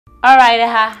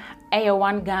Alright,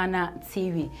 one Ghana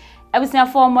TV.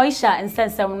 Abusuafo Moesha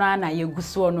nsensem no na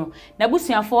yeguso no. Na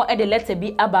abusuafo e de letter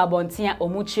bi ababontia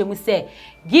omuchie mu say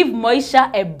give Moesha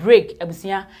a break.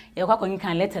 Abusua ye kwa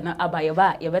kan letter na aba ye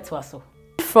ba ye betwa so.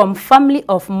 From Family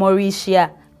of Moesha,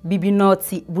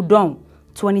 Bibinoti Budong,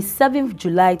 27th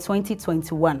July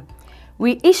 2021.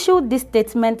 We issued this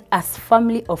statement as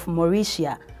Family of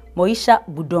Moesha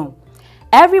Budong.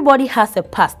 Everybody has a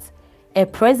past, a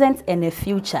present and a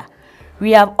future.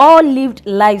 We have all lived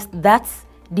lives that,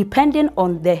 depending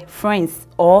on the friends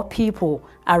or people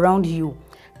around you,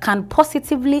 can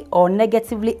positively or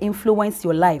negatively influence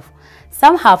your life.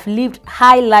 Some have lived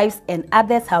high lives and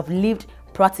others have lived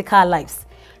practical lives.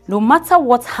 No matter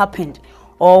what happened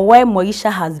or where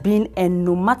Moesha has been, and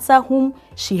no matter whom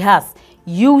she has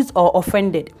used or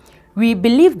offended, we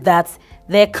believe that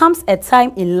there comes a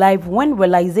time in life when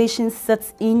realization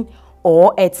sets in,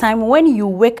 or a time when you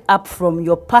wake up from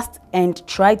your past and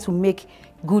try to make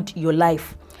good your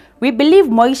life. We believe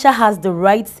Moesha has the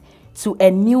right to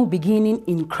a new beginning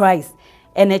in Christ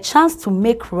and a chance to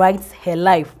make right her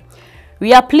life.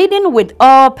 We are pleading with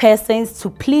all persons to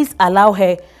please allow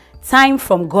her time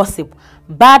from gossip,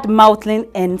 bad mouthing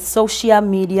and social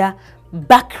media,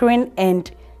 backering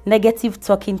and negative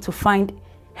talking to find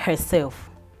herself.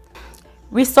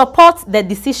 We support the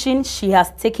decision she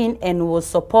has taken and will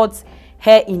support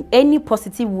her in any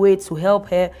positive way to help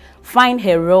her find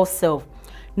her real self.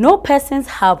 No persons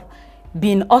have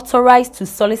been authorized to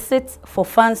solicit for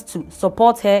funds to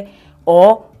support her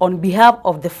or on behalf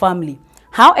of the family.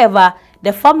 However,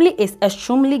 the family is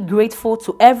extremely grateful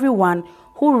to everyone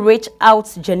who reached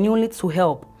out genuinely to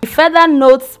help. We further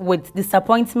note with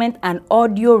disappointment an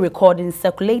audio recording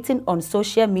circulating on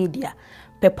social media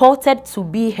purported to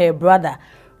be her brother.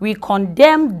 We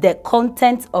condemn the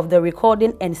content of the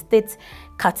recording and state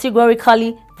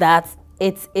categorically that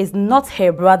it is not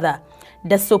her brother.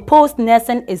 The supposed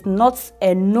Nelson is not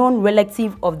a known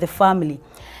relative of the family.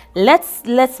 Let's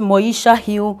let Moesha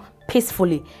heal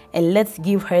peacefully, and let's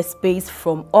give her space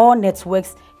from all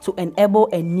networks to enable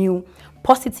a new,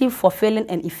 positive, fulfilling,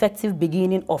 and effective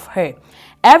beginning of her.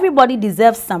 Everybody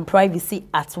deserves some privacy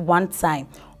at one time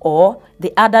or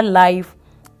the other life,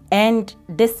 and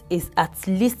this is at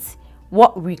least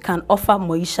what we can offer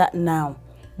Moesha now.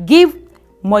 Give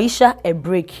Moesha a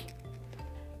break.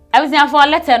 I was for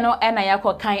letter no ena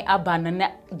yako kan abana na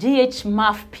GH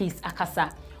mouthpiece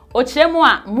akasa. Ochemu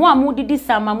a mo didi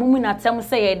sama mumu na tem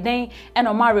say ye den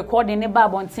ena ma recording ne ba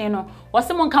bonten no.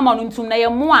 Wose mo nka ma no ntum na ye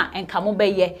mo a enka mo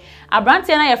beye. Abrante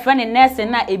na ye friend nurse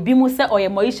na ebi mu se oye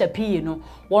Moesha pie no.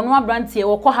 Wono abrante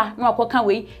wo kɔ ha na wakoka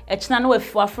wei echina na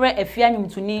wafre afia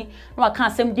nyumtuni na waka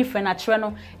asem different na kire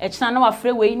no. Echina na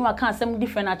wafre wei na waka asem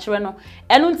different na kire no.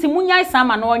 Eno nti munyai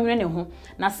sama na onwene ne ho.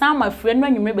 Na sama afre no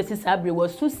anwumre besi sabre wo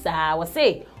su saa wo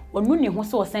say onu ne ho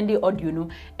so send audio no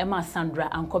ema Sandra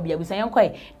ankobia busa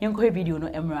yenkɔ video no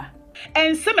emra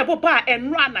ense me popa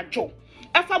enro anajo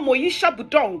efa Moesha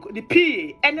Budong the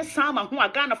P ene Salma ho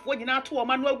agana fo nyina to o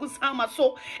ma no agu Salma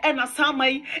so ena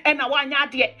Salma yi ena wanya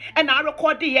ade ena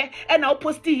record ye ena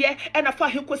post ye ena fa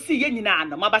hekosi ye nyina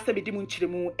no mabasa bedi mu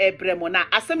nkyiremu ebremo na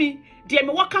asemi de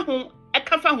me waka ho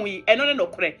eka fa ho yi eno ne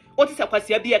nokore oti se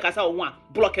kwase abi e kasa wo a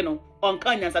block no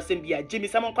onka nyansa sem bia Jimmy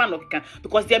Salmon kwa no keka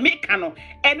because de me ka no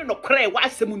eno nokore wa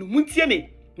asemu no muntie me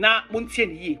na muntie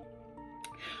ne yi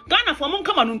Ghana for mon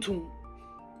kama no ntum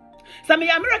some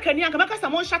American young come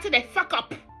someone shut the fuck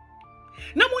up.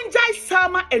 Na munjai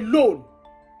Salma alone.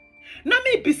 Na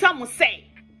me bisa mo say.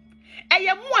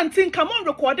 Eye mo antin come on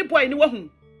record boy ni wahu.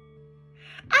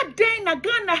 Aden na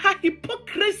Ghana ha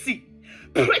hypocrisy,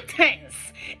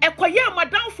 pretense. Ekoye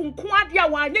madam fun ko ade a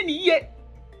wanye ni ye.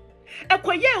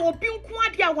 Ekoye obi nko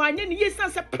ade a wanye ni ye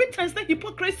sense pretense na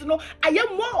hypocrisy no aye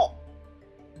more.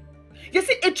 You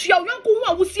see etua yonko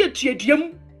ho a wo si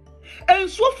etuaduam. And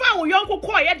so far, we uncle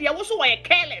quiet, there was so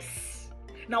careless.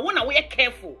 Now, when we are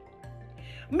careful,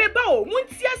 maybe won't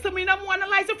see us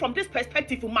analyze it from this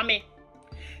perspective, mammy.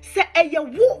 Say a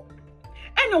wo,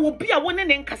 and I will be a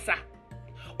winning in Casa.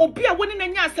 Or be a winning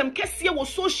in Yasam Cassia was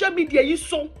social media you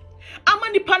saw. I'm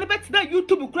on the panabet that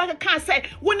YouTube crack can't say,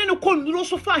 winning a cold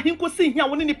so far, him could see here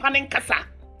winning the pan in Casa.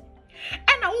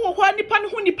 And I will hold the pan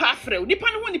who the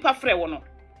pafre,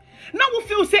 Now we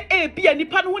feel say eh be a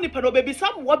nipa no nipa no baby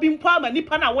some wo bi mpa ma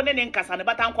nipa na wone ne nkasa ne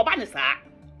bata nkoba ne saa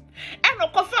e no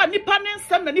kofa nipa ne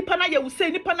nsem na nipa na ye wo say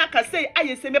nipa na ka say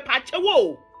aye se me pa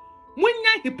chewo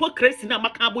munya hypocrisy na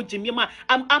maka abo jimi ma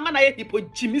ama na ye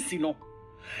hypocrisy no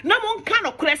na mon ka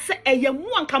no kure se eye mu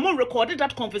anka mon recorded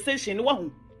that conversation wo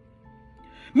hu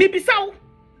me bisaw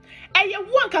eye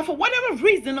wo anka for whatever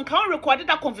reason anka on recorded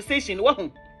that conversation wo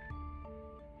hu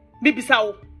me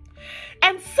bisaw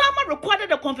And Salma recorded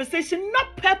the conversation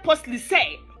not purposely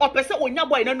say or person onya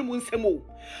boy na no munsemo,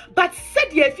 but said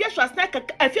the officials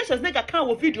nega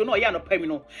can video no ya no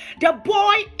pemino. The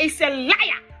boy is a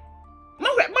liar.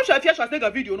 Much officials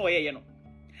nega video no ya no.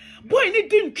 Boy ni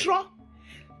didn't try.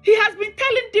 He has been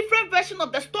telling different versions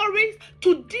of the stories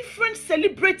to different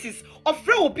celebrities of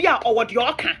Freobia or what you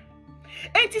can.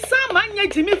 And some man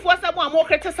Jimmy for someone more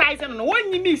criticizing and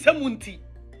one you mean some munti.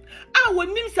 I would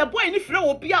name some boy in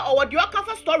Freobia or what you can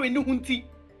for story no hunti.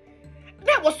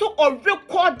 That was so or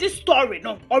record this story,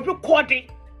 no, or record it.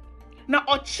 Now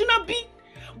or chinabi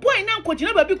boy now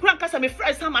continue baby crankers and my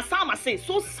friend Salma say.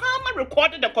 So Salma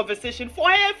recorded the conversation for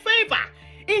her favor.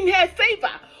 In her favor.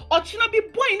 Or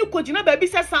chinabi boy no continue baby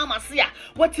says Salma say.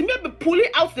 But to me be pulling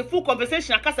out the full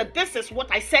conversation because this is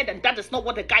what I said and that is not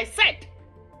what the guy said.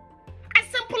 As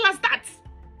simple as that.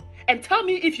 And tell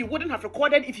me if you wouldn't have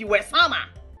recorded if you were Salma.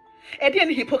 And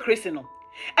then hypocrisy no.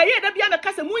 Eye da bia na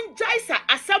kasa mun jaisa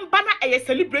asamba na eye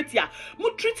celebrity a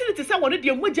mu treat it say one de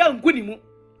moja nguni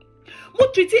mu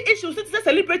treat issues it say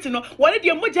celebrity no one de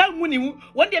moja nguni mu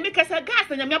one de make kasa gas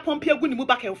na nyame pompe aguni mu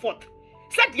back and forth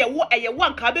said ye wo eye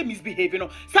one ka be misbehave no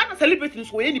sana celebrity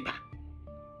so ye nipa.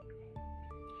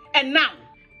 And now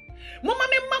mama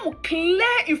me mamu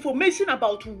clear information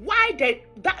about why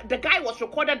the guy was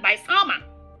recorded by Salma.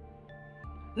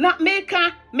 Na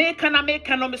meka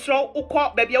no misro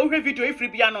uko baby a video if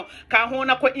ribiano ka ho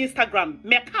na ko Instagram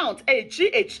me account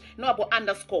agh no abo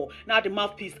underscore na the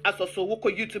mouthpiece aso so uko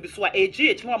YouTube so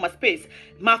agh no ama space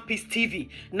mouthpiece TV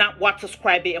na what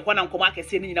subscribe e ho na nkoma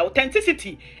akese ni na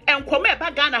authenticity enkoma e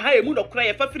ba Ghana ha emu no kura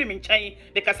ye fa firi mi nkyɛn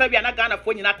de kasa bia na Ghana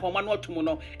fo nyina ka oma no otum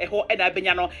no e ho e na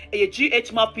benya no e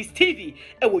agh mouthpiece TV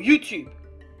e wo YouTube.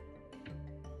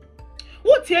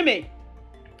 What hear me?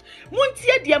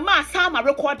 Muntie de ma Salma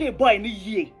recorded boy ni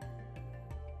yie.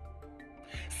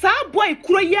 Sa boy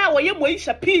kuro ya wo ye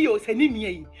Moesha PO sani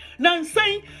nie.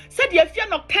 Nansan said ye fear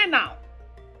nocturnal.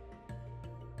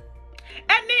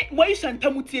 Any Moesha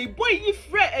ntamutie boy yi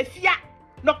frɛ afia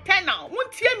nocturnal.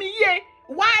 Muntie me ye.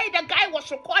 Why the guy was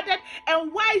recorded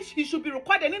and why he should be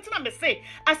recorded. Intina me say,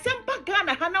 Asempa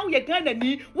Ghana hana we Ghana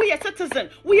ni, we a citizen,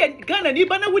 we a Ghana ni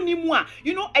bana we ni mua.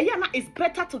 You know, Ayana is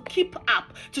better to keep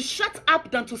up, to shut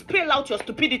up than to spill out your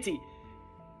stupidity.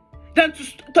 Than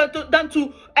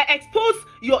to expose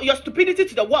your stupidity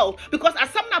to the world, because as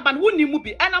some naban wuni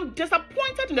mubi, and I'm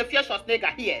disappointed in the Fear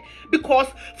Schwarzenegger here, because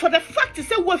for the fact to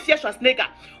say what Fear Schwarzenegger,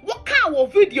 what kind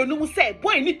of video no say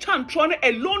boy ni Chantron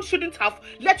alone shouldn't have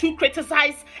let you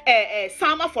criticize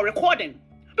Salma for recording,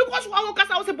 because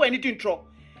I was a boy in the intro.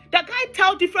 The guy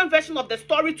tell different versions of the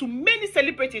story to many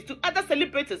celebrities, to other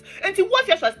celebrities. And to what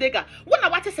was nigga? When I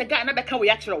watch a guy, another can we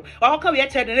actually? How can we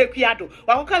actually record?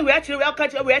 How can we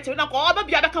actually now? All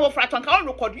the other can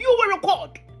record. You will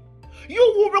record.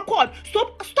 You will record.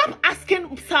 Stop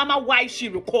asking Salma why she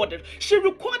recorded. She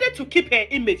recorded to keep her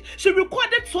image. She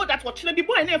recorded so that what she be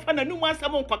boy and find a new one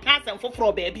someone for cancer and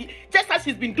for baby. Just as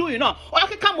she's been doing now. Or I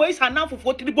can come away her now for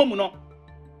 40 boom no.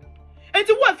 And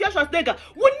to what Fear Schwarzenegger,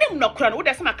 when them no crown, what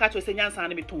does my catch was a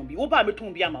yansan me tombi, or by me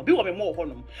tombi ama, be over more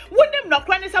honum. When them no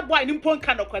crown is a boy in point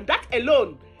kind of crown, that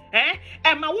alone,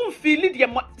 and my won't feel it,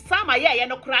 Salma, yeah,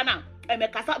 no crown, and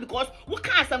make us up because what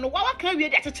can't what can we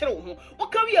get a child?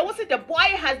 What can we, was it the boy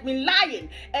has been lying,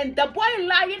 and the boy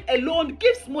lying alone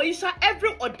gives Moesha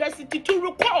every audacity to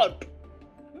record.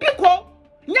 Because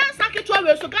Nyansaki to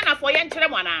a so Ghana for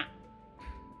Yancheramana.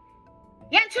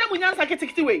 Yancheramu Nyansaki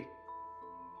 60 way.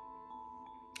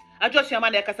 I just your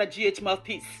man like a GH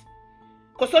mouthpiece.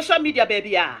 Cause social media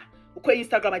baby uko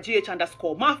Instagram at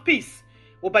GH_ mouthpiece.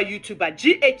 Or by YouTube at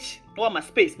GH no my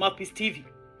space mouthpiece TV.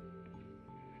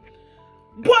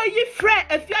 Boy ye friend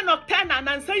if you're nocturnal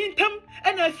and saying them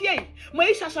and if ye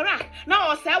Moesha Shara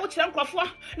now say what you crofwa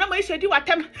na Moesha do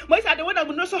atem Moesha the one that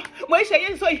no so Moesha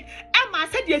yen so Emma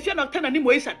said if you're nocturnal ni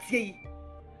Moesha tie.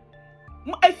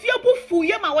 If you bu fu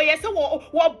ye ma we say wo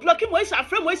blocking Moesha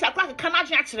friend Moesha kwa kana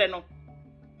jia no.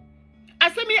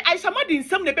 Asemi I shall not in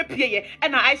some never pay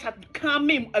and I shall calm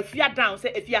him if you are down,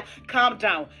 say if you calm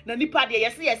down. No nipa de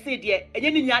yes, dear, and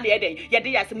you need any ya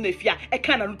de as if you a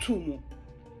canon tomb.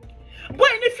 Boy,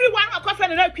 if you want a coffin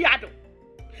and a piado.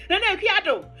 No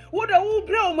piado. Would a woo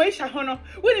blow Moesha honor?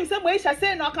 Wouldn't some Moesha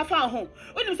say no ka found home?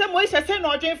 Wouldn't some Moesha say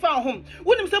no Jane found home?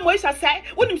 Wouldn't some Moesha say?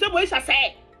 Wouldn't some Moesha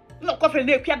say? No coffin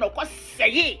and piano cost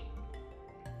say.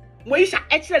 Moesha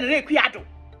excellent and piado.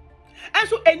 And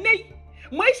so a nay.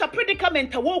 Moesha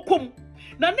predicament wokum.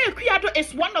 Na Kwiado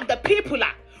is one of the people.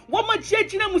 Wama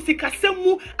jejina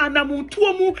musikasemu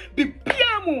anamuntuomu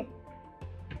bibiamu.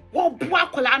 Wo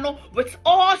bwakolano with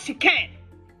all she can.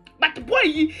 But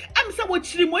boy, I'm so what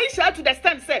Moesha to the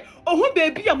stand say, oh, who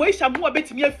baby a Moesha more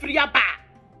bet me a free a bar.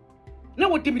 No,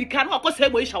 what Dominicano, of course,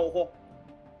 Moesha.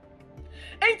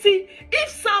 And see,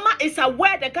 if Salma is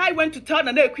aware the guy went to tell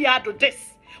the leàked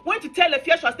this, went to tell a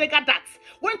fish was taken that,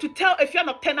 went to tell a fish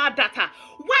nocturnal data,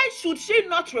 why should she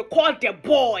not record the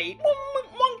boy?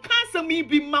 Mon cancer me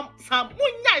be mam Sam,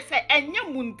 Munya say, and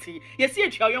Yamunti, you see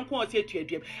it, your young quantity to your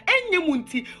dream, and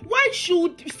Yamunti, why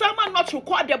should Salma not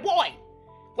record the boy?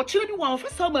 What children want for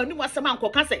Salma, you want some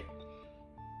uncle can say,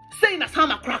 saying a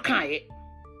Salma crack.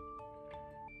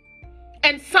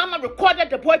 And Salma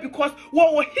recorded the boy because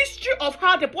a history of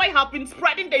how the boy have been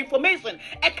spreading the information.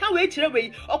 I can't wait to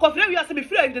away. Or confirm you as me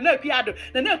feel the leàked.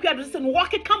 The leàked is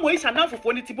walk it come Moesha now for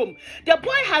phonity boom. The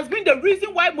boy has been the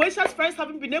reason why Moesha's friends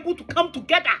haven't been able to come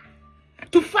together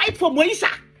to fight for Moesha.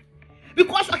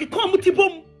 Because I can come with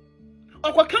boom.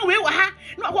 Or what can we ha?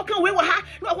 No, what can we ha?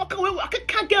 No, what can we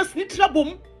can't girls need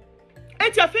trouble.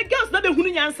 And your fake girls not the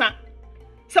winning answer.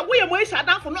 So we are Moesha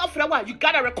down for not for a while. You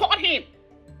gotta record him.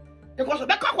 Because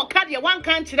the cock carry one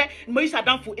country, Moesha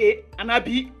down for A and I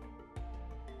B.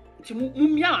 If you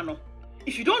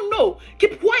don't know,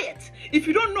 keep quiet. If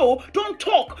you don't know, don't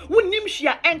talk.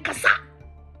 Wunimshia and Kasa.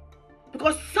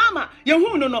 Because Salma, you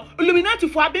no Illuminati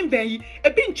for being very a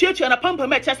being church and a pumper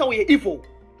match as away evil.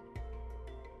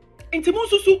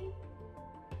 Intimususu.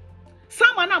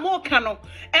 Salma na more cano.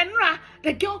 And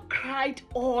the girl cried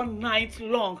all night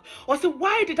long. Or said,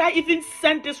 why did I even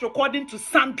send this recording to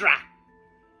Sandra?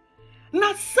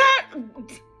 Now,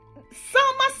 Salma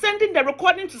sending the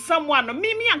recording to someone,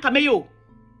 me and Cameo.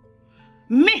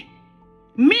 Me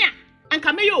and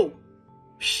Cameo.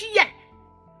 She,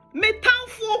 me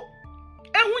thankful.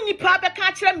 And when you papa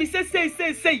catch me say.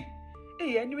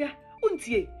 Hey, anyway,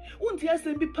 untie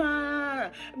sembi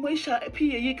pa. Moesha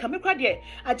PA come kwade.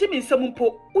 Ajimi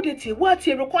samumpo. Udeti what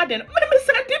you recording. Me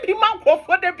send him man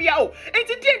for the biao. And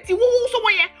ti wo so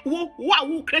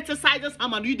who criticizes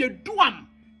him and you dey do am.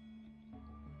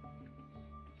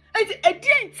 I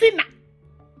didn't see na.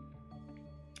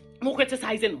 Mo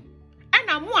criticizing. And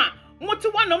I'm one to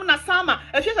one on Salma.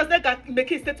 If you just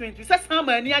make a statement, you say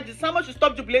Salma and Salma should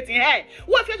stop jubilating. Hey,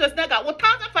 what if you just got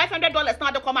 $1,500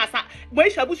 now to come as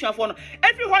Moesha Bush phone?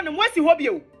 Everyone what's the hobby?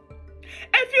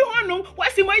 Everyone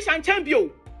what's the Moesha champion?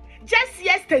 Just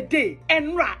yesterday,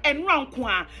 and round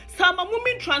Salma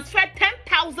woman transferred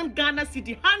 10,000 Ghana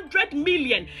cedi, 100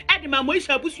 million at the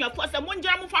Moesha Bush for some one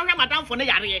jam for Ramadan for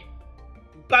Nayari.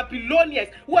 Babylonians,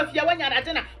 who have ya one yard,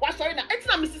 what's sorry, it's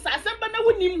not Mrs. Assembly, no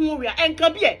one named Warrior, and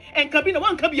Kabina,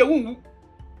 one can be a woo.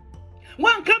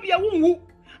 One can be a woo.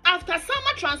 After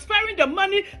Salma transferring the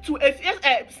money to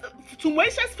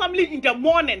Moesha's family in the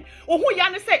morning, or who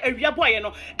yana say a boy,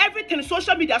 everything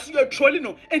social media, so you're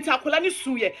trolling, and Takulani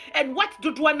Suye, and what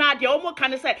do Nadia Omo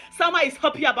can say? Salma is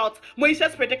happy about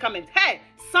Moesha's predicament. Hey,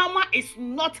 Salma is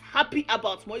not happy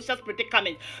about Moesha's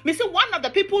predicament. Me say one of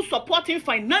the people supporting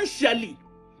financially.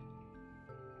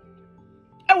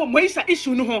 Moesha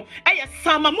issue no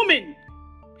Salma woman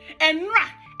and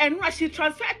she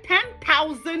transferred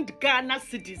 10,000 Ghana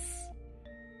cedis.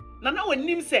 Now when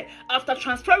Nim say after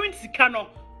transferring Sikano,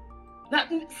 now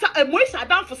Moesha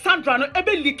down for Sandra no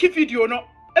ebe leaky video no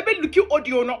ebe leaky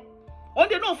audio no. On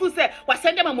the no fool say was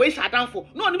send them a Moesha down for.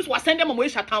 No names was send them a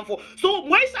Moesha down for. So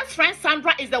Moesha's friend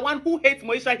Sandra is the one who hates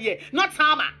Moesha here, not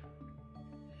Salma.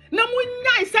 Na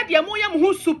munya said ya moya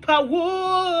mu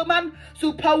superwoman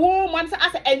so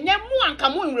as enye mu anka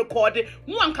mu record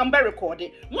mu anka be record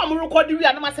mu record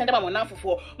wi na ma send am monafo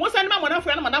for mo send am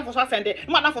monafo na monafo so send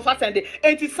monafo so send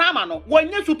enti Salma no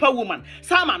wonye superwoman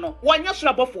Salma no wonye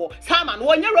sorabofo Salma no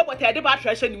wonye robot e de ba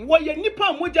treasure ni woye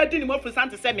nipa mo jadi ni mo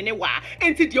frisante se me ne wa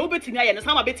enti de obetimi aye no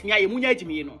Salma betimi aye munya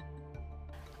agimi no.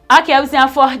 Okay, I was here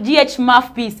for GH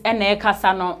mouthpiece and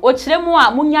kasa no. Ochiremu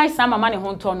a munyai Salma mane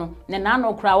honto no. Ne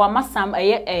nano kra wa masam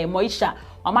Moesha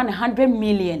wa mane 100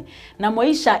 million. Na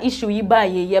Moesha issue yi ba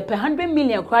ye pe 100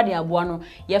 million kra de aboa no.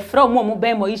 Ye fra omo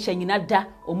ben Moesha nyina da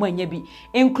omo anya bi.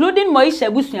 Including Moesha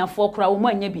busuafo kra omo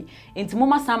anya bi. Enti mo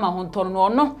masama honto no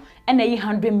no ena yi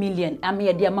 100 million ame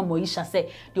ye de ama Moesha se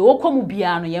de wokomu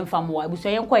bia no ye mfa mo wa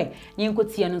busua ye nkoi ye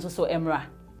nkotie no so emra.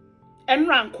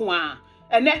 Emra nko a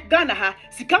ene Ghana ha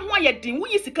sika ho ayedin wo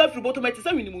yi sika firi bottom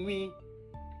etisa hwinimumi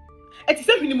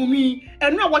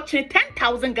enu a watche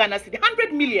 10,000 Ghana cedi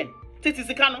 100 million titi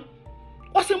sika no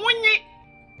osemonye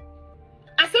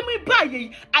asemi ba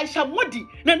ye Aisha modi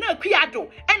na akwiado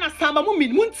ena Salma mu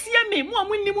min muntie me mu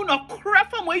amunnimu no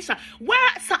krafa Moesha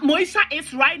where Moesha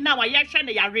is right now aye hwe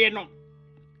na yare no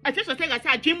I just say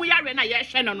adwemu yare na ye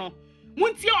hwe no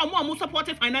muntie omo support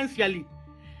financially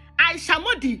Aisha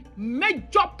modi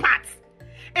major part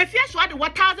If you show the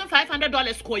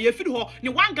 $1,500 score, you feel ho,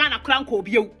 you one Ghana crown ko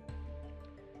bio.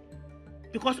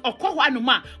 Because of course,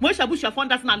 Moesha Bushia fund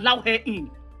doesn't allow her in.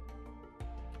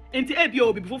 Into ABO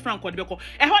will be before Frank or Deco.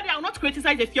 And how they are not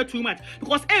criticize the fear too much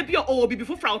because ABO will be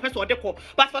before Frank or Deco.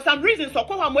 But for some reason, so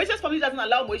Moesha's family doesn't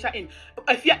allow Moesha in.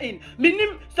 If you're in,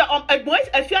 meaning, so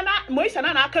if you're not Moesha,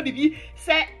 Nana be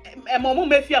say, Momo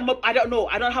Mefia, I don't know,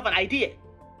 I don't have an idea.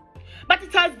 But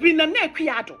it has been a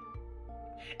nequiado.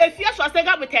 If you're so say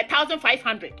with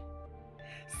 1,500,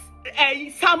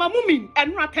 Salma Mumin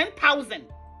and 10,000,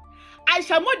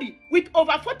 Aisha Modi with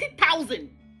over 40,000.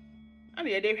 I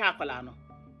mean, they have Colano.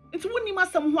 It's one you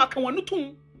must some who can one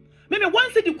to maybe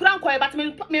one city crown choir, but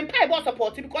men pay boss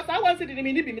support because I want to be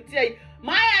me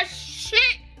my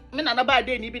shit. Men are not bad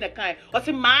day, need be the kind. What's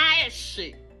my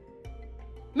shit?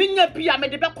 Minya be a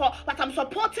medebeko, but I'm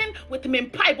supporting with men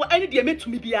pie, but any dear me to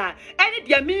me be any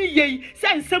dear me ye,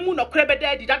 send some moon or crab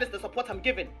daddy. That is the support I'm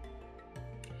giving.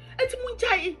 It's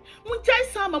Munjai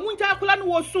Sama, Munjai Kulan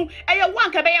was soon, a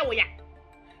one cabaya.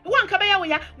 One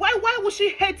cabaya, why would she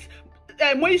hate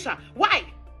Moesha?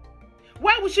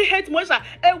 Why would she hate Moesha?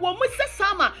 A woman says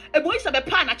Salma, a Moesha be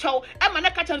pan a chow, and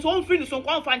Manakachans won't finish on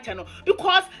one fan channel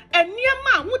because a near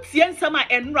man would see Salma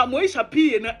and Moesha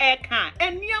be in the air can,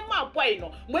 and near my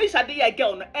bueno, Moesha de a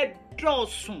girl, a draw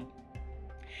soon.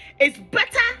 It's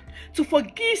better to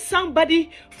forgive somebody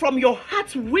from your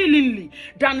heart willingly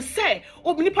than say,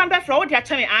 "Oh, me panda for all their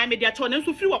time I made their turn and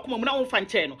so few come on fan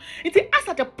channel." It's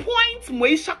at the point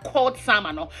Moesha called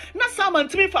Salma no. Na Salma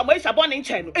to me from Moesha born in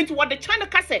channel. Into what the China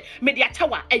case made their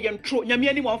tower a young true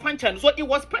Yamiani one fan channel. So it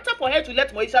was better for her to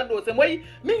let Moesha know some way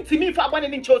mean to me for one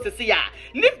in chose to see ya.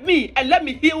 Leave me and let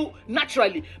me heal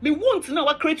naturally. Me won't know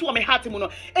what create to my heart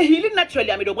mono. And healing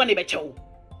naturally I made the one in show.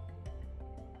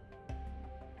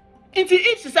 Into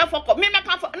each is self for me, my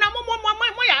comfort. Now,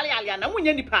 Aliana, when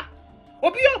you nipa.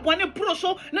 Or be your one pro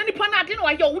so, Nanny Pana didn't know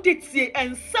I would it say,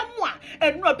 and someone,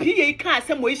 and no PA car,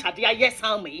 some way shall dear, yes,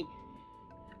 me.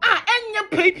 Ah, and your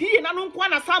baby, and I don't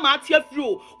want a summer at your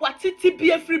through. What it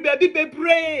be a free baby,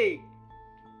 pray.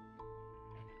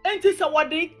 And this is what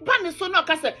they ban so no,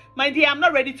 Cassa. My dear, I'm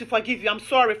not ready to forgive you. I'm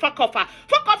sorry. Fuck off.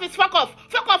 Fuck off is fuck off.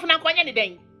 Fuck off now,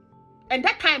 anything. And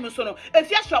that time so no,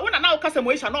 if you're sure when I now cast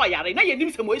Moesha no yare, now you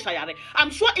need some Moesha yare. I'm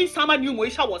sure if someone knew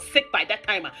Moesha was sick by that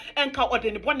time, and call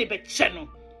order the bonny bed channel.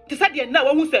 To say the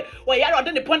now who say, well, you're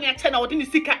order the bonny channel or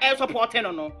didn't seek air support or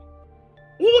no.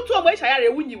 Who told Moesha yare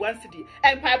when you want city?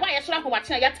 And by a slap of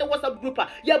watching a WhatsApp group,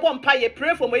 your bomb pie,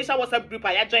 pray for Moesha WhatsApp group,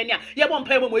 I join ya, your bomb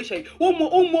pay Moesha,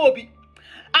 Mobi.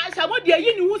 I shall what dear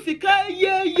you who seek,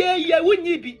 yeah, wouldn't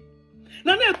you be?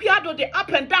 Na na piado the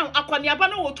up and down akwaniaba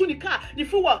na wo tu ni car ni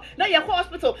fuwa na ye kwa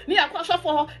hospital ni akwa so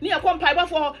for ho ni akwa mpaiba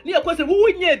for ho ni akwa se wo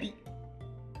nya bi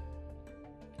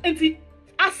enti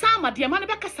asama de ma ne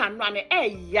bekasa no ane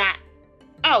eya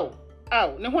aw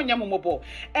ne ho nya momobo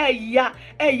eya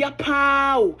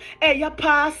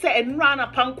pa se enra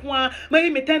na pankoa mai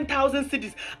me 10,000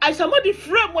 cedis I shall not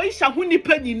frame Moesha hu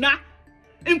nipa nyina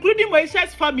including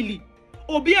Moesha's family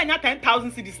obi anya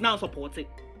 10,000 cedis now supporting.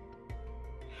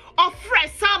 Of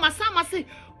fresh Salma say,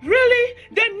 really?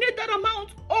 They need that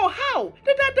amount? Oh, how?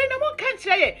 They can't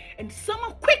say it. And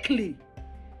Salma quickly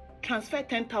transferred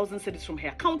 10,000 cedis from her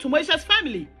account to Moesha's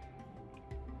family.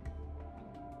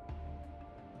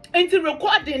 And to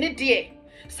record in it, dear.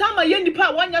 Salma yendi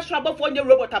pa 1 year trouble for your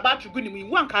robot about to go in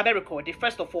one car record it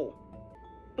first of all.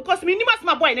 Because me nimas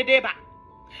my boy in the day back.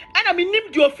 And I mean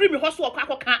named your free me hustle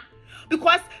or can.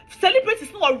 Because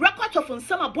celebrities know a record of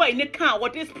Salma boy in the car,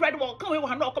 what they spread will come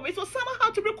over and come. So Salma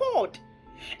how to record.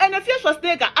 And if you was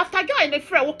there, after guy in the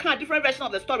friend will come different version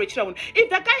of the story shown. If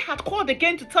the guy had called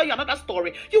again to tell you another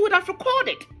story, you would have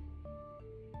recorded.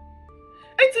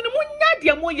 And to the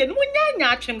munya moyen,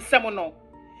 munya chim semono.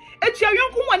 It's your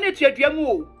young one at your dear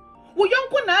moo. Well, young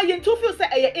one, I ain't too feel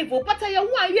say evil, but I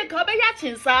want you come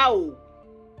yachin sao.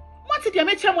 What did you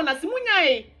make someone as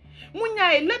munya?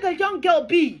 Munya, let the young girl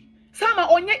be. Salma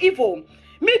onye evil.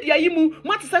 Media yimu,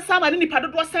 what is Salma ni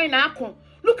padodo sign ako.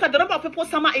 Look at the number of people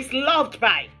Salma is loved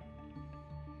by.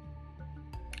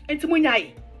 Enti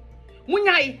munyai.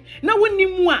 Na woni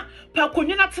mu a pa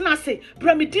konyo na tena se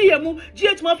bramidi mu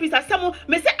GH officer samo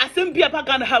me se asem bia ba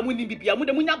Ghana ha woni bibia mu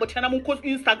de munya bochana mu ko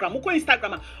Instagram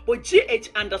but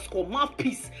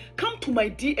GH_mouthpiece come to my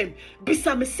DM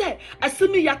bisa me se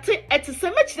asemi yate etise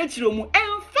me chirechiro mu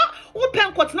emfa wo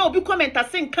penkot na obi comment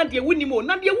asen kan de wonim o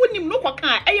na de wonim no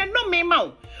kwaka eye no me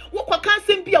ma wo kwaka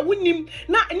asem bia wonim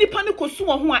na nipa ne kosu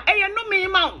wo ho a eye no me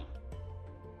ma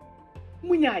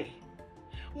munyai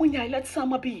let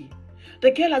Salma be. The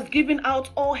girl has given out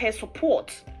all her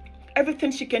support.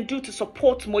 everything she can do to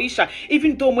support Moesha,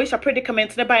 even though Moesha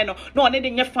predicament never no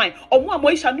anything fine. Or more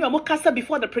Moesha knew a casta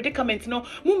before the predicament, no,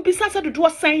 Mumbisasa to do a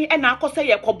saying and I could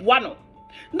say a cobuano.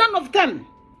 None of them.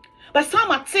 But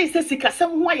Salma says Sika,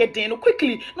 some wire den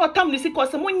quickly, no time to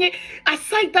cause some money.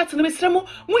 Aside that, Mr. Mo,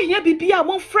 when ye be a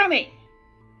won't from me.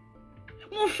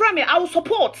 Won't from me, I will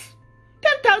support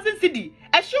 10,000 CD.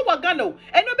 I show Wagano,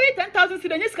 and obey 10,000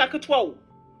 CD and Yiska 12.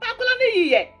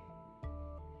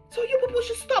 So you people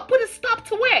should stop. Put a stop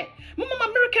to where? Mama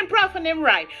American proud for them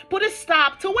right. Put a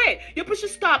stop to where? You push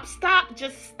stop. Stop.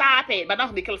 Just stop it. But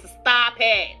not because stop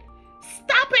it.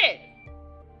 Stop it.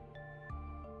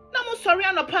 No more sorry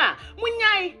on pa.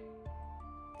 Munyai.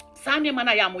 Sani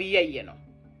mana ya moye no.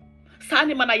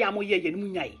 Sani mana ya moye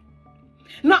munyai.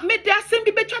 Na me da sem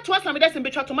bi betwa to asa me da sem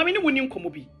betwa to mama ni woni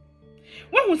nkomo bi.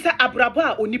 When who say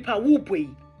abraba onipa wo boy.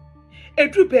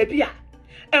 Edru baby a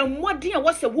and what dear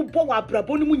was a wobo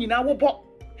abrabonimunina wobo.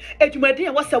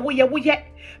 Edumadian was a woye.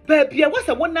 Baby, was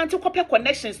a one to copy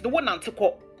connections, the one to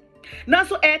call. Now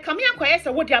so come here, quiet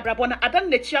a woody abrabona, I done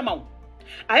the chairman.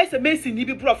 I as a mason, you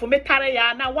be brought for me,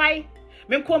 Tariana, why?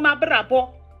 Men call my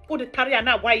brabo, or the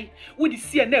Tariana, why? Would you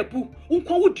see a nebu,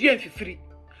 uncle would you free?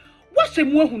 What's the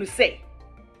more who say?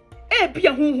 Be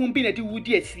a whom been a do would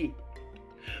you see?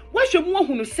 What's your more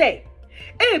who say?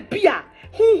 Be a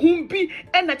whom be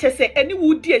and I just say any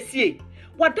would dear see.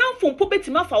 What down from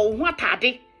Popetima for what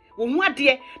tardy? What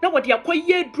dear, now what you are quite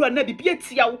ye drew another be a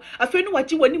tiao. I feel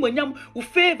what you when young who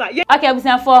favor. Okay, I was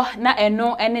for na and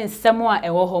no and in somewhere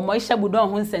a woho Moesha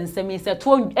Budon Huns and Semi said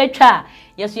to a cha.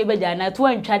 Yes, you better not to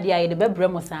enchadia the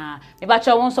Bebremosa. If I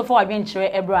shall want so far adventure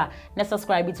ebra, let's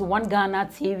subscribe to One Ghana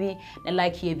TV and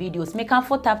like your videos. Make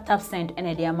for tap send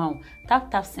and the amount.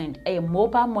 Tap send a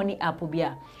mobile money app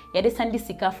ubia. Yede send this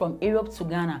sika from Europe to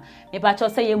Ghana. Me pacho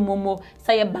say ye momo,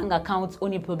 say ye bank account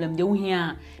only problem de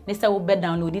here. Nesta will be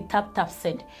download it tap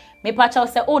send. Me pacho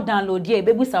say oh download ye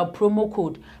baby sa promo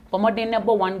code for more than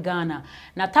number 1 Ghana.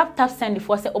 Na tap send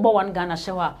before say over 1 Ghana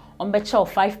shower on bet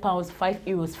 £5,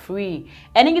 €5 free.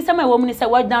 And in some woman say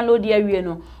what download the area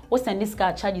no. What send this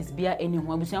car charges beer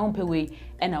anyone we say on pay way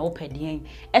and I open the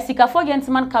Esika for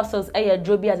gentleman capsules a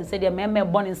joby as I said your member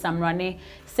born in Samrane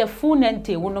se full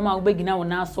nente wo no ma we begina wo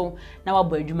na so na wa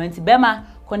boadwumanti bema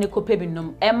kone kope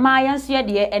binom e ma yanso ye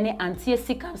de ene anti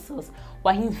capsules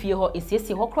wa himfie ho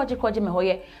esiesi ho kroje me ho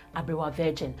ye abrewa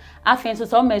virgin afen so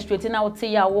so menstruate na wo te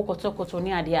ya wo kotokoto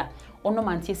ne ade a ono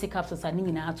anti capsules ani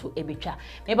nyina ato ebetwa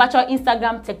me ba cho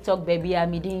Instagram TikTok baby a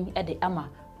midin e de ama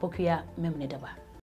pokuya memne daba.